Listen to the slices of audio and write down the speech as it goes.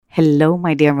Hello,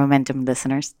 my dear Momentum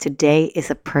listeners. Today is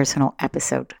a personal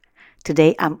episode.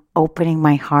 Today, I'm opening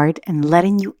my heart and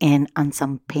letting you in on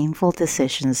some painful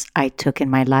decisions I took in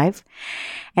my life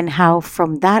and how,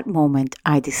 from that moment,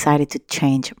 I decided to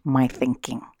change my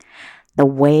thinking, the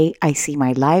way I see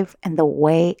my life, and the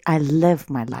way I live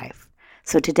my life.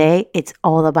 So, today, it's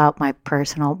all about my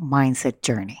personal mindset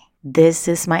journey. This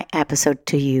is my episode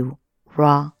to you,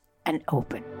 raw and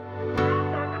open.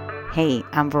 Hey,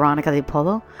 I'm Veronica Di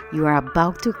Polo. You are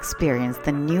about to experience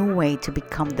the new way to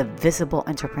become the visible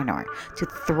entrepreneur, to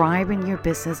thrive in your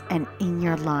business and in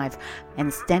your life,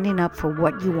 and standing up for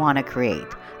what you want to create.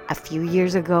 A few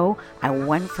years ago, I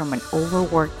went from an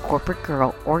overworked corporate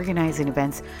girl organizing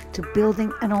events to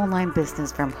building an online business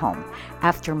from home.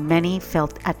 After many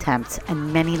failed attempts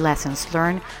and many lessons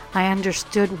learned, I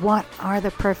understood what are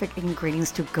the perfect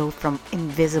ingredients to go from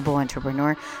invisible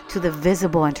entrepreneur to the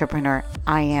visible entrepreneur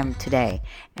I am today.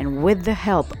 And with the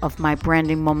help of my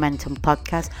Branding Momentum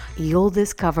podcast, you'll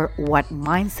discover what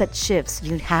mindset shifts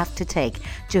you have to take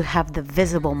to have the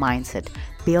visible mindset.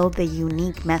 Build the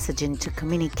unique messaging to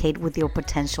communicate with your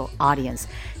potential audience.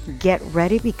 Get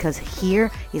ready, because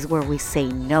here is where we say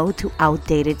no to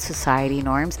outdated society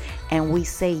norms and we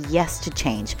say yes to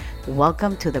change.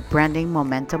 Welcome to the Branding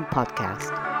Momentum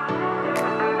podcast.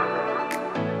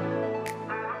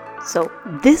 So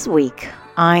this week,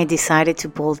 I decided to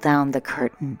pull down the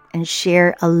curtain and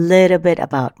share a little bit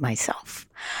about myself.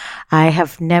 I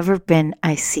have never been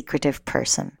a secretive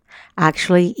person.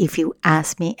 Actually, if you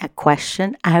ask me a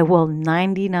question, I will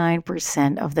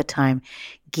 99% of the time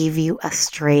give you a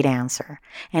straight answer.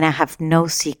 And I have no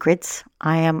secrets.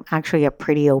 I am actually a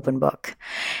pretty open book.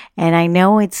 And I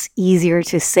know it's easier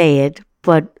to say it,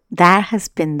 but that has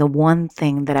been the one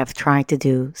thing that I've tried to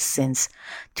do since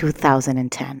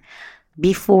 2010.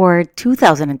 Before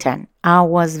 2010, I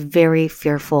was very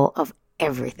fearful of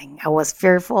everything. I was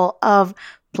fearful of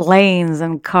planes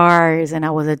and cars, and I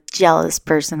was a jealous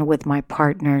person with my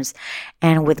partners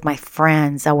and with my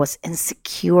friends. I was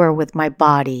insecure with my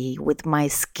body, with my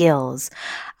skills.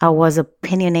 I was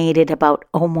opinionated about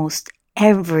almost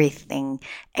everything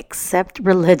except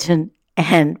religion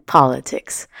and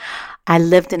politics. I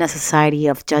lived in a society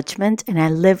of judgment, and I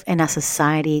lived in a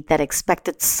society that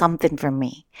expected something from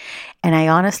me. And I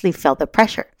honestly felt the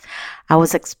pressure. I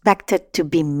was expected to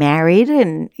be married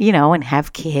and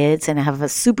have kids and have a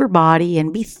super body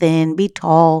and be thin, be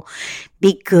tall,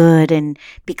 be good. And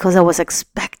because I was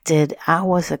expecting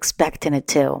it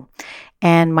too.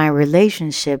 And my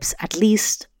relationships, at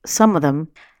least some of them,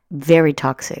 very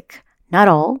toxic. Not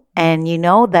all. And you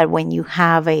know that when you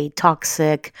have a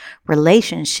toxic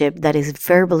relationship that is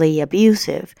verbally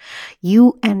abusive,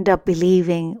 you end up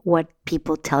believing what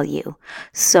people tell you.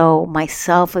 So my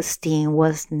self-esteem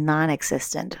was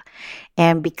non-existent.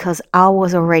 And because I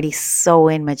was already so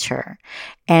immature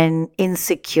and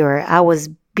insecure, I was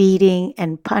beating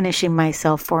and punishing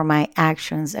myself for my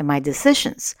actions and my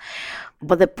decisions.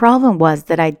 But the problem was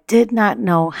that I did not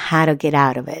know how to get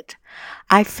out of it.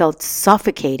 I felt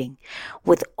suffocating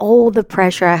with all the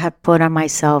pressure I had put on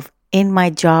myself in my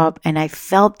job, and I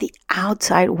felt the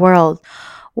outside world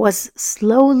was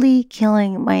slowly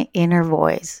killing my inner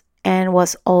voice and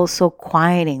was also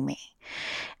quieting me.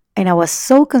 And I was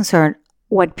so concerned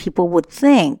what people would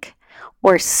think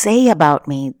or say about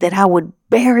me that I would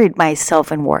bury myself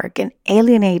in work and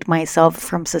alienate myself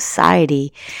from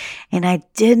society. And I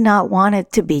did not want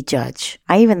it to be judged.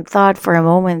 I even thought for a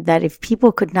moment that if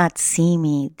people could not see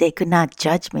me, they could not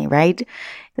judge me, right?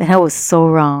 That I was so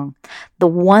wrong. The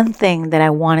one thing that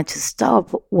I wanted to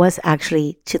stop was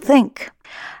actually to think.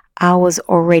 I was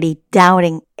already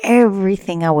doubting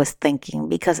everything I was thinking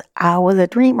because I was a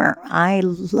dreamer. I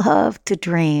loved to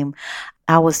dream.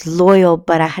 I was loyal,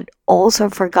 but I had also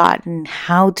forgotten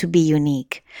how to be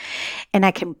unique. And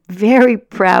I can very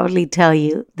proudly tell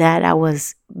you that I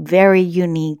was very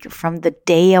unique from the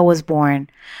day I was born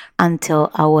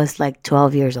until I was like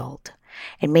 12 years old.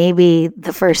 And maybe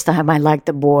the first time I liked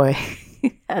a boy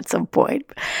at some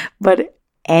point. But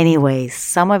anyways,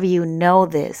 some of you know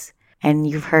this. And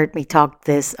you've heard me talk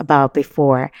this about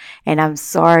before. And I'm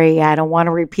sorry, I don't want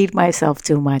to repeat myself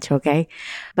too much, okay?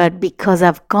 But because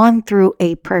I've gone through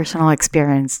a personal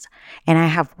experience and I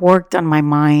have worked on my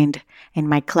mind and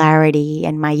my clarity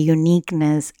and my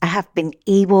uniqueness, I have been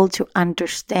able to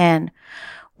understand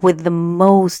with the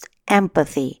most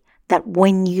empathy that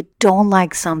when you don't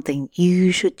like something,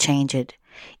 you should change it.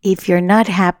 If you're not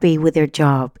happy with your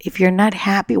job, if you're not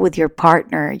happy with your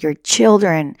partner, your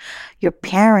children, your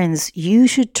parents, you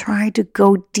should try to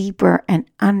go deeper and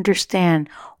understand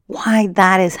why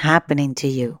that is happening to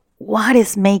you. What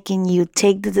is making you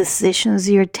take the decisions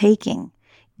you're taking?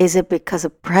 Is it because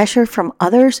of pressure from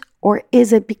others, or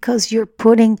is it because you're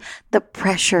putting the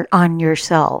pressure on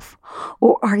yourself?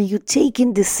 Or are you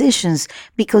taking decisions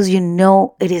because you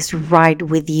know it is right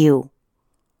with you?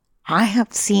 I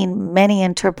have seen many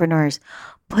entrepreneurs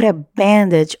put a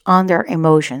bandage on their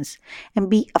emotions and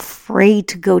be afraid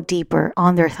to go deeper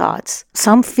on their thoughts.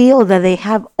 Some feel that they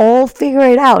have all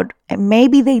figured it out, and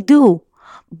maybe they do.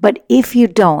 But if you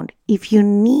don't, if you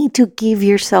need to give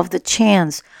yourself the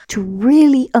chance to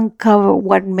really uncover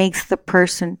what makes the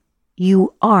person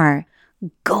you are,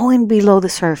 going below the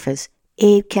surface,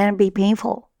 it can be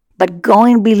painful. But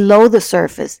going below the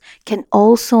surface can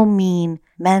also mean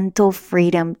mental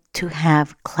freedom to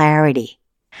have clarity.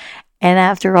 And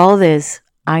after all this,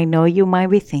 I know you might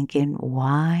be thinking,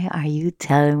 why are you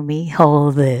telling me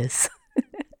all this?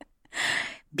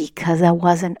 Because I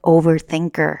was an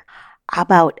overthinker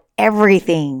about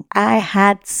everything. I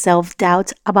had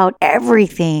self-doubts about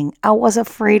everything. I was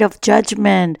afraid of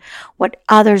judgment, what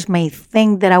others may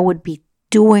think that I would be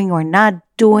doing or not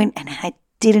doing, and I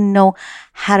didn't know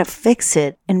how to fix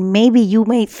it. And maybe you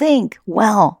may think,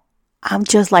 well, I'm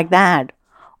just like that,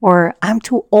 or I'm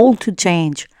too old to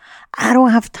change. I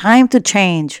don't have time to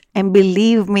change. And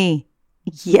believe me,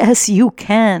 yes, you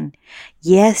can.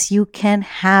 Yes, you can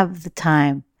have the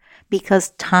time,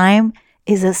 because time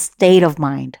is a state of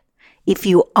mind. If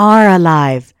you are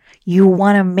alive, you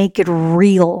want to make it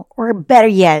real, or better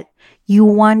yet, you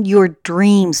want your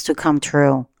dreams to come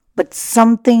true. But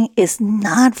something is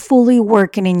not fully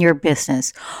working in your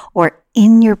business or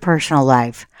in your personal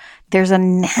life. There's a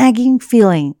nagging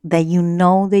feeling that you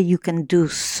know that you can do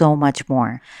so much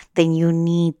more. Then you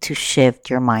need to shift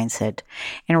your mindset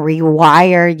and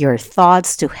rewire your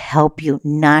thoughts to help you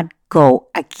not go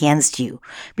against you,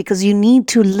 because you need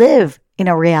to live in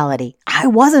a reality. I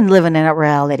wasn't living in a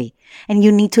reality, and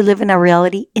you need to live in a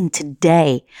reality in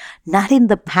today, not in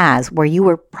the past where you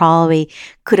were probably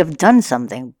could have done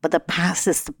something, but the past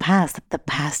is the past. The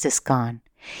past is gone.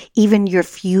 Even your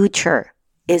future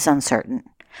is uncertain.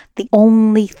 The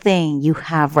only thing you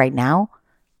have right now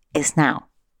is now.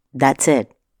 That's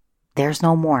it. There's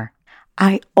no more.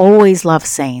 I always love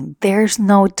saying there's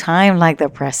no time like the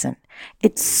present.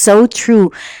 It's so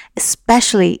true,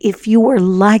 especially if you were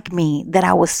like me, that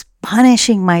I was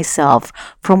punishing myself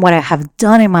from what I have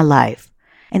done in my life.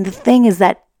 And the thing is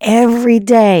that every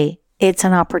day it's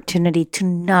an opportunity to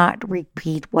not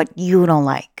repeat what you don't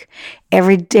like.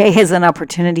 Every day is an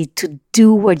opportunity to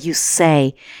do what you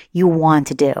say you want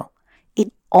to do.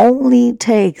 It only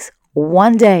takes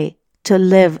one day to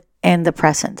live in the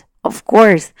present. Of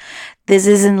course, this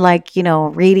isn't like,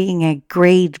 reading a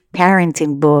great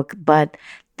parenting book, but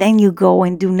then you go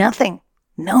and do nothing.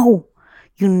 No,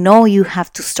 you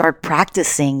have to start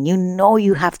practicing.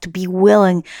 You have to be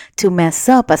willing to mess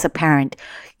up as a parent.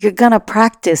 You're going to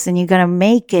practice and you're going to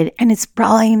make it. And it's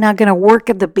probably not going to work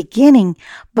at the beginning,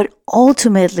 but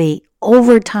ultimately,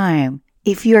 over time,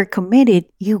 if you're committed,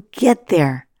 you get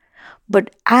there.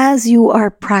 But as you are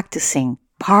practicing,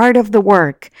 part of the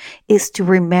work is to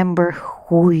remember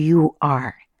who you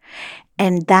are.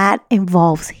 And that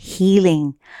involves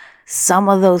healing some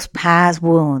of those past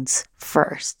wounds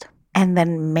first, and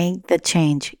then make the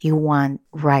change you want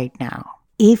right now.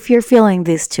 If you're feeling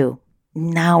this too,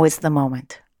 now is the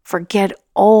moment. Forget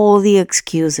all the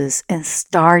excuses and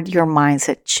start your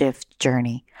mindset shift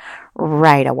journey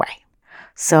right away.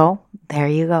 So there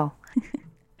you go.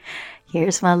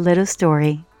 Here's my little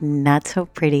story, not so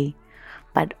pretty,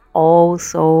 but oh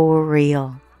so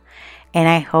real. And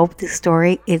I hope this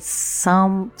story is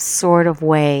some sort of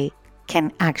way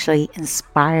can actually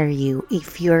inspire you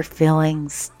if you're feeling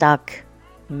stuck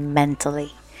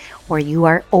mentally or you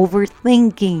are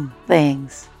overthinking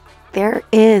things. There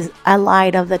is a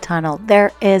light of the tunnel.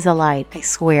 There is a light. I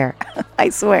swear. I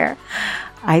swear.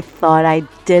 I thought I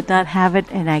did not have it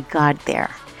and I got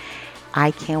there.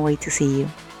 I can't wait to see you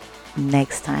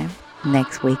next time,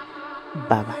 next week.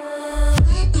 Bye-bye.